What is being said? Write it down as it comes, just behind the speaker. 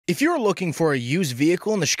If you're looking for a used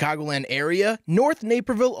vehicle in the Chicagoland area, North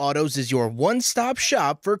Naperville Autos is your one-stop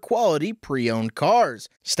shop for quality pre-owned cars.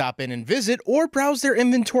 Stop in and visit or browse their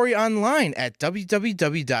inventory online at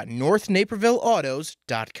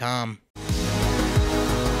www.northnapervilleautos.com.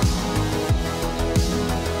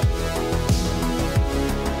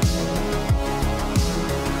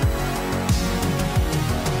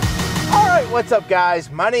 What's up,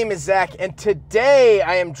 guys? My name is Zach, and today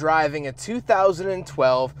I am driving a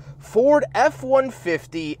 2012 Ford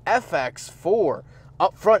F-150 FX4.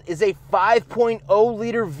 Up front is a 5.0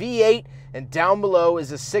 liter V8, and down below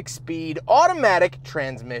is a 6-speed automatic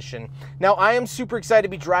transmission. Now, I am super excited to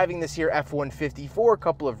be driving this here F-150 for a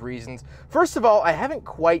couple of reasons. First of all, I haven't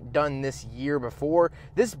quite done this year before.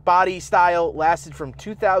 This body style lasted from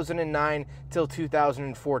 2009 till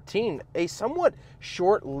 2014, a somewhat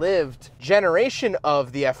short-lived generation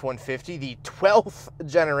of the F-150, the 12th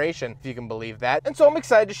generation, if you can believe that. And so I'm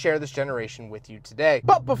excited to share this generation with you today.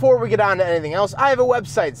 But before we get on to anything else, I have a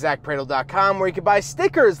website, ZachPradel.com, where you can buy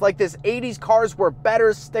stickers like this 80s Cars Were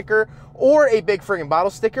Better sticker, or a Big Friggin'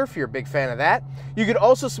 Bottle sticker if you're a big fan of that. You could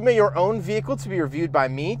also submit your own vehicle to be reviewed by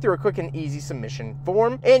me through a quick and easy submission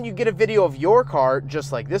form, and you get a video of your car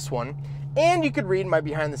just like this one. And you could read my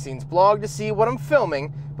behind the scenes blog to see what I'm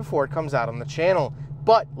filming before it comes out on the channel.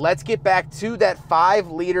 But let's get back to that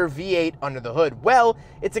 5-liter V8 under the hood. Well,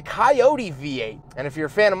 it's a Coyote V8. And if you're a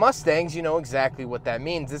fan of Mustangs, you know exactly what that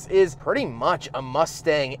means. This is pretty much a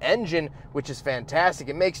Mustang engine, which is fantastic.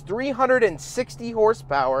 It makes 360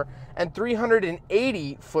 horsepower and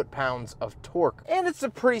 380 foot-pounds of torque. And it's a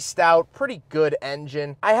pretty stout, pretty good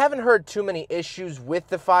engine. I haven't heard too many issues with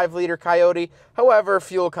the 5-liter Coyote. However,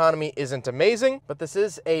 fuel economy isn't amazing, but this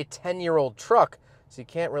is a 10-year-old truck, so you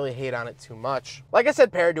can't really hate on it too much. Like I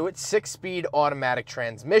said, paired to it, 6-speed automatic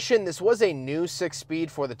transmission. This was a new 6-speed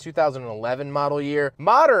for the 2011 model year.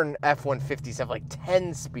 Modern F-150s have like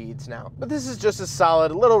 10 speeds now, but this is just a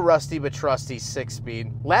solid, a little rusty but trusty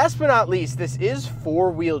 6-speed. Last but not least, this is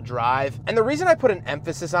 4-wheel drive, and the reason I put an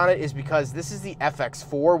emphasis on it is because this is the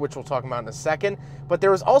FX4, which we'll talk about in a second, but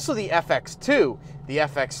there was also the FX2. The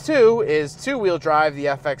FX2 is 2-wheel drive, the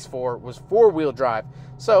FX4 was 4-wheel drive.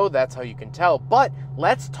 So that's how you can tell. But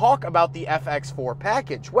let's talk about the FX4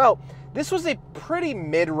 package. Well, this was a pretty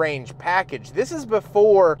mid-range package. This is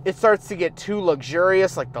before it starts to get too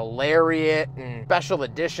luxurious, like the Lariat and special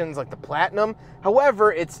editions like the Platinum.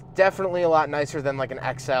 However, it's definitely a lot nicer than like an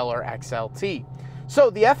XL or XLT.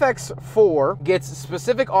 So the FX4 gets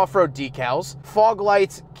specific off-road decals, fog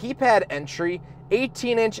lights, keypad entry,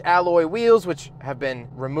 18-inch alloy wheels, which have been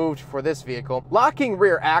removed for this vehicle, locking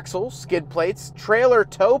rear axle, skid plates, trailer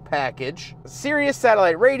tow package, Sirius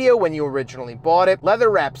satellite radio when you originally bought it,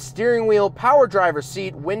 leather-wrapped steering wheel, power driver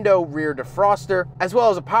seat, window rear defroster, as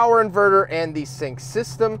well as a power inverter and the sync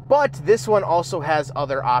system. But this one also has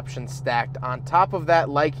other options stacked on top of that,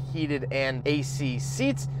 like heated and AC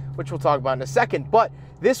seats, which we'll talk about in a second. But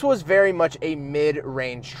this was very much a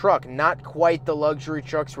mid-range truck, not quite the luxury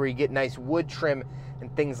trucks where you get nice wood trim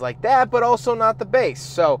and things like that, but also not the base.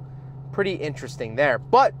 So pretty interesting there.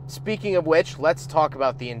 But speaking of which, let's talk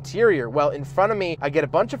about the interior. Well, in front of me, I get a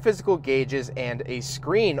bunch of physical gauges and a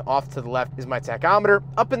screen. Off to the left is my tachometer.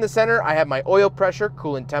 Up in the center, I have my oil pressure,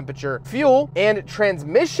 coolant temperature, fuel, and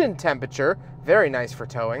transmission temperature. Very nice for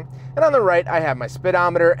towing. And on the right, I have my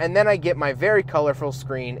speedometer, and then I get my very colorful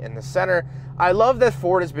screen in the center. I love that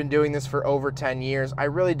Ford has been doing this for over 10 years. I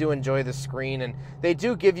really do enjoy the screen, and they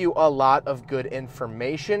do give you a lot of good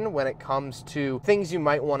information when it comes to things you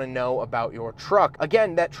might want to know about your truck.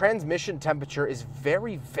 Again, that transmission temperature is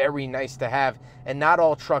very, very nice to have, and not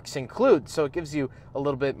all trucks include, so it gives you a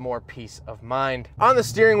little bit more peace of mind. On the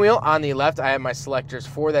steering wheel, on the left, I have my selectors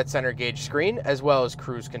for that center gauge screen, as well as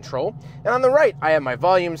cruise control. And on the right, I have my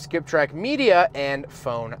volume, skip track, media, and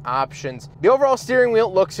phone options. The overall steering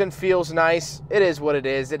wheel looks and feels nice. It is what it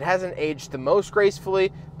is. It hasn't aged the most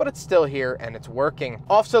gracefully, but it's still here and it's working.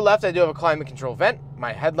 Off to the left, I do have a climate control vent,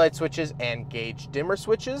 my headlight switches, and gauge dimmer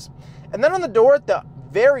switches. And then on the door at the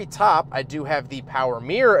very top, I do have the power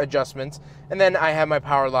mirror adjustments, and then I have my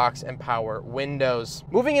power locks and power windows.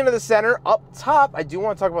 Moving into the center, up top, I do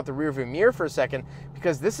want to talk about the rear view mirror for a second,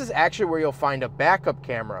 because this is actually where you'll find a backup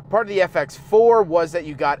camera. Part of the FX4 was that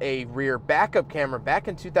you got a rear backup camera back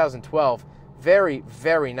in 2012. Very,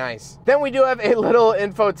 very nice. Then we do have a little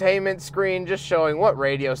infotainment screen just showing what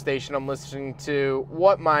radio station I'm listening to,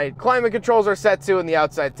 what my climate controls are set to, and the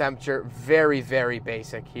outside temperature. Very, very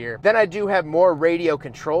basic here. Then I do have more radio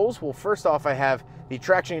controls. Well, first off, I have the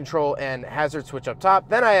traction control and hazard switch up top.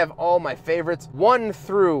 Then I have all my favorites, 1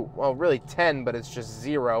 through, well, really 10, but it's just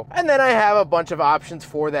 0. And then I have a bunch of options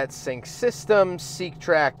for that sync system, seek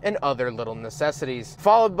track, and other little necessities.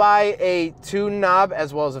 Followed by a tune knob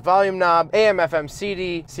as well as a volume knob, AM, FM,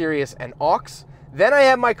 CD, Sirius, and aux. Then I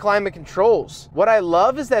have my climate controls. What I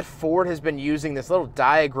love is that Ford has been using this little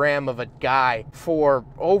diagram of a guy for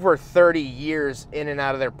over 30 years in and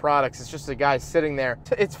out of their products. It's just a guy sitting there.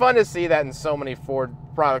 It's fun to see that in so many Ford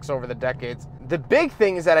products over the decades. The big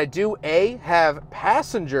thing is that I do have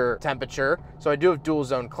passenger temperature, so I do have dual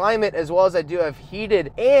zone climate, as well as I do have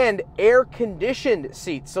heated and air conditioned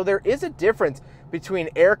seats. So there is a difference between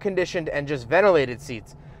air conditioned and just ventilated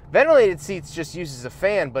seats. Ventilated seats just uses a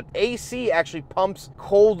fan, but AC actually pumps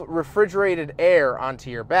cold refrigerated air onto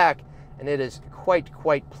your back, and it is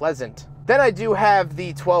quite pleasant. Then I do have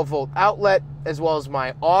the 12-volt outlet, as well as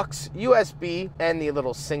my aux, USB, and the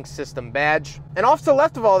little sync system badge. And off to the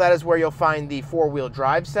left of all that is where you'll find the 4-wheel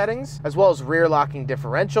drive settings, as well as rear locking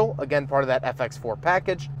differential, again part of that FX4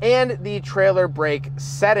 package, and the trailer brake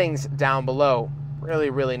settings down below.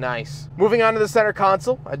 Really nice. Moving on to the center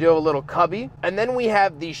console, I do have a little cubby. And then we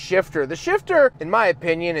have the shifter. The shifter, in my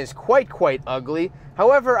opinion, is quite ugly.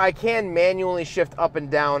 However, I can manually shift up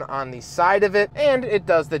and down on the side of it, and it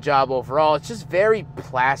does the job overall. It's just very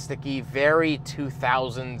plasticky, very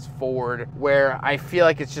 2000s Ford, where I feel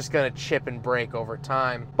like it's just gonna chip and break over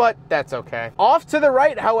time, but that's okay. Off to the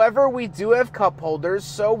right, however, we do have cup holders,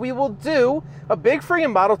 so we will do a big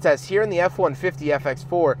friggin' bottle test here in the F-150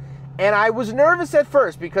 FX4. And I was nervous at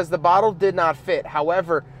first because the bottle did not fit.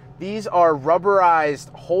 However, these are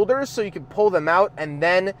rubberized holders, so you can pull them out, and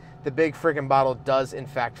then the big friggin' bottle does in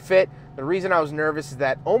fact fit. The reason I was nervous is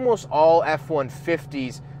that almost all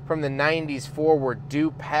F-150s from the 90s forward do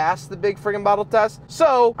pass the big friggin' bottle test.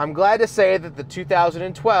 So I'm glad to say that the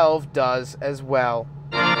 2012 does as well.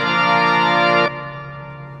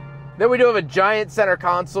 Then we do have a giant center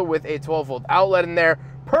console with a 12-volt outlet in there.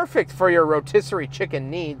 Perfect for your rotisserie chicken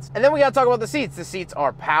needs. And then we gotta talk about the seats. The seats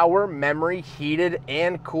are power, memory, heated,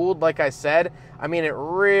 and cooled, like I said. I mean, it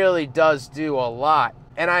really does do a lot,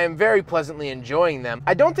 and I am very pleasantly enjoying them.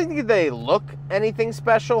 I don't think they look anything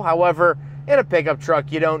special. However, in a pickup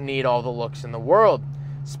truck, you don't need all the looks in the world.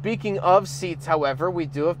 Speaking of seats, however, we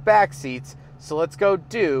do have back seats, so let's go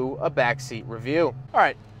do a back seat review. All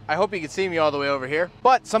right. I hope you can see me all the way over here.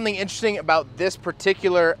 But something interesting about this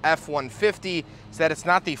particular F-150 is that it's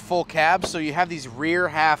not the full cab, so you have these rear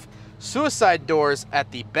half suicide doors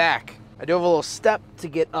at the back. I do have a little step to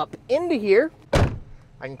get up into here.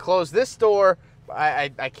 I can close this door. I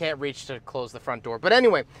can't reach to close the front door. But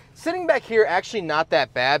anyway, sitting back here, actually not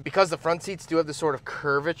that bad because the front seats do have this sort of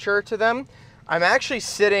curvature to them. I'm actually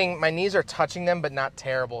sitting, my knees are touching them, but not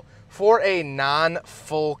terrible. For a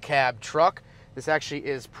non-full cab truck, this actually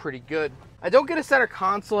is pretty good. I don't get a center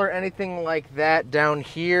console or anything like that down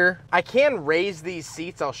here. I can raise these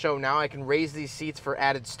seats, I'll show now. I can raise these seats for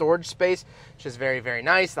added storage space, which is very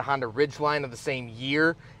nice. The Honda Ridgeline of the same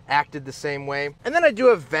year acted the same way. And then I do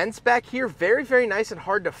have vents back here. Very nice and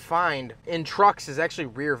hard to find in trucks is actually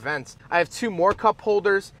rear vents. I have 2 more cup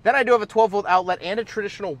holders. Then I do have a 12-volt outlet and a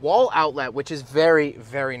traditional wall outlet, which is very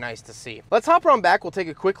nice to see. Let's hop around back. We'll take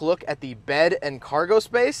a quick look at the bed and cargo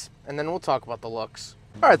space, and then we'll talk about the looks.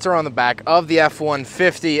 All right, so we're on the back of the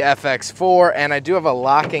F-150 FX4, and I do have a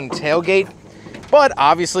locking tailgate, but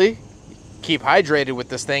obviously keep hydrated with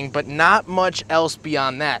this thing, but not much else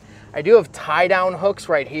beyond that. I do have tie-down hooks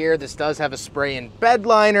right here. This does have a spray-in bed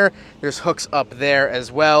liner. There's hooks up there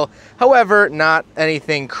as well. However, not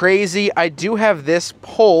anything crazy. I do have this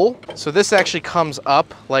pole. So this actually comes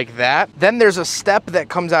up like that. Then there's a step that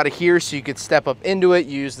comes out of here so you could step up into it.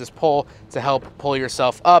 You use this pole to help pull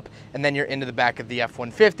yourself up, and then you're into the back of the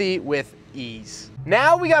F-150 with ease.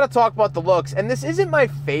 Now we got to talk about the looks, and this isn't my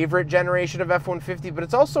favorite generation of F-150, but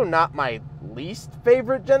it's also not my least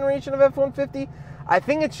favorite generation of F-150. I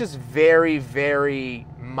think it's just very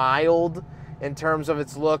mild in terms of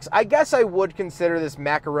its looks. I guess I would consider this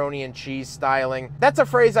macaroni and cheese styling. That's a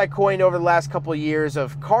phrase I coined over the last couple of years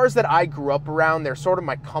of cars that I grew up around. They're sort of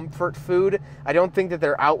my comfort food. I don't think that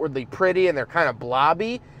they're outwardly pretty and they're kind of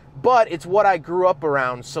blobby, but it's what I grew up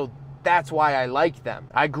around, so that's why I like them.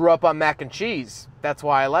 I grew up on mac and cheese. That's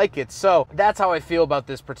why I like it. So that's how I feel about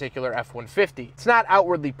this particular F-150. It's not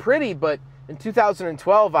outwardly pretty, but in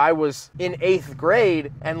 2012, I was in 8th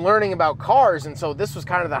grade and learning about cars, and so this was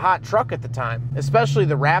kind of the hot truck at the time, especially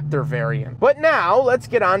the Raptor variant. But now, let's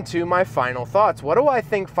get on to my final thoughts. What do I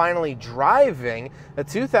think finally driving a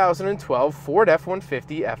 2012 Ford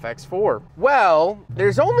F-150 FX4? Well,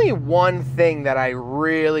 there's only one thing that I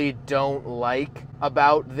really don't like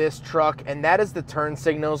about this truck, and that is the turn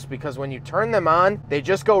signals, because when you turn them on, they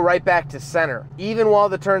just go right back to center, even while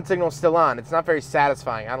the turn signal's still on. It's not very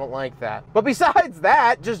satisfying. I don't like that. But besides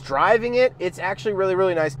that, just driving it, it's actually really,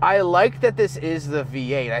 really nice. I like that this is the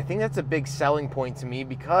V8. I think that's a big selling point to me,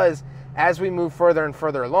 because as we move further and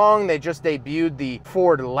further along, they just debuted the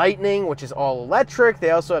Ford Lightning, which is all electric.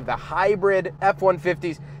 They also have the hybrid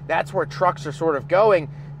F-150s. That's where trucks are sort of going.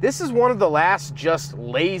 This is one of the last just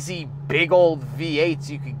lazy, big old V8s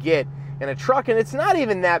you could get in a truck, and it's not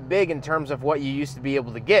even that big in terms of what you used to be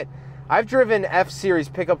able to get. I've driven F-Series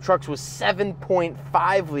pickup trucks with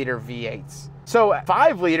 7.5 liter V8s. So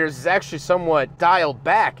 5 liters is actually somewhat dialed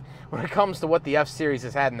back when it comes to what the F-Series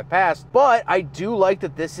has had in the past, but I do like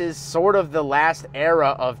that this is sort of the last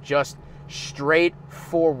era of just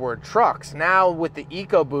straightforward trucks. Now with the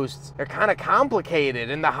EcoBoosts, they're kind of complicated,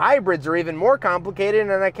 and the hybrids are even more complicated,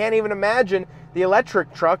 and I can't even imagine the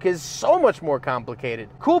electric truck is so much more complicated.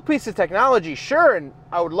 Cool piece of technology, sure, and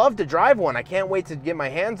I would love to drive one. I can't wait to get my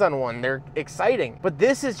hands on one. They're exciting. But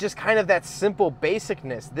this is just kind of that simple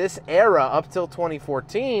basicness. This era up till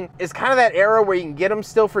 2014 is kind of that era where you can get them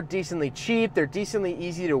still for decently cheap. They're decently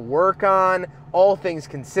easy to work on, all things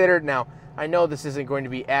considered. Now, I know this isn't going to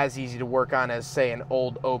be as easy to work on as, say, an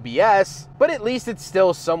old OBS, but at least it's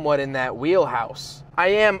still somewhat in that wheelhouse. I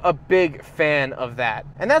am a big fan of that.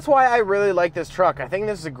 And that's why I really like this truck. I think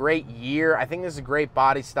this is a great year. I think this is a great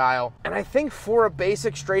body style. And I think for a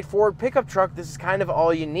basic, straightforward pickup truck, this is kind of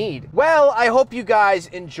all you need. Well, I hope you guys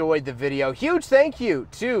enjoyed the video. Huge thank you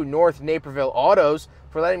to North Naperville Autos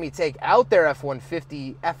for letting me take out their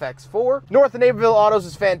F-150 FX4. North Naperville Autos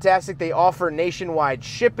is fantastic. They offer nationwide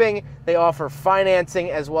shipping, they offer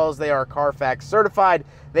financing, as well as they are Carfax certified.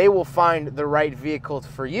 They will find the right vehicle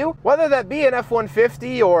for you, whether that be an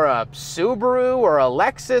F-150 or a Subaru or a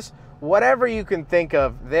Lexus, whatever you can think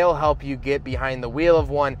of, they'll help you get behind the wheel of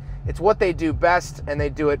one. It's what they do best, and they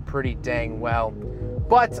do it pretty dang well.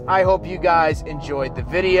 But I hope you guys enjoyed the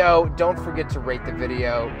video. Don't forget to rate the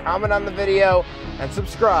video, comment on the video, and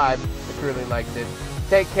subscribe if you really liked it.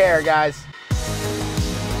 Take care, guys.